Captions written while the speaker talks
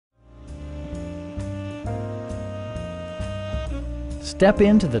Step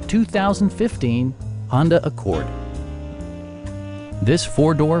into the 2015 Honda Accord. This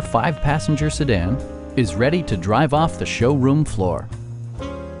four-door, five-passenger sedan is ready to drive off the showroom floor.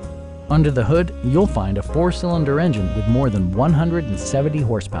 Under the hood, you'll find a four-cylinder engine with more than 170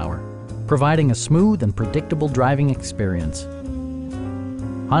 horsepower, providing a smooth and predictable driving experience.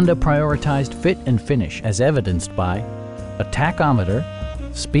 Honda prioritized fit and finish as evidenced by a tachometer,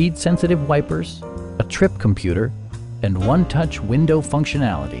 speed-sensitive wipers, a trip computer, and one-touch window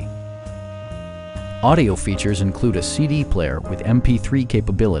functionality. Audio features include a CD player with MP3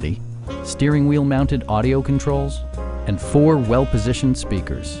 capability, steering wheel mounted audio controls, and four well-positioned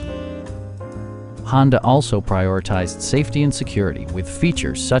speakers. Honda also prioritized safety and security with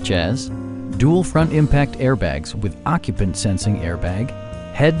features such as dual front impact airbags with occupant sensing airbag,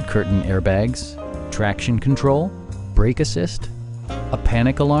 head curtain airbags, traction control, brake assist, a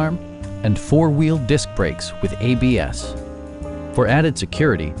panic alarm, and four-wheel disc brakes with ABS. For added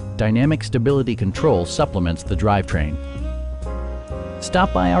security, dynamic stability control supplements the drivetrain.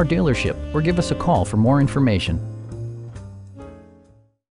 Stop by our dealership or give us a call for more information.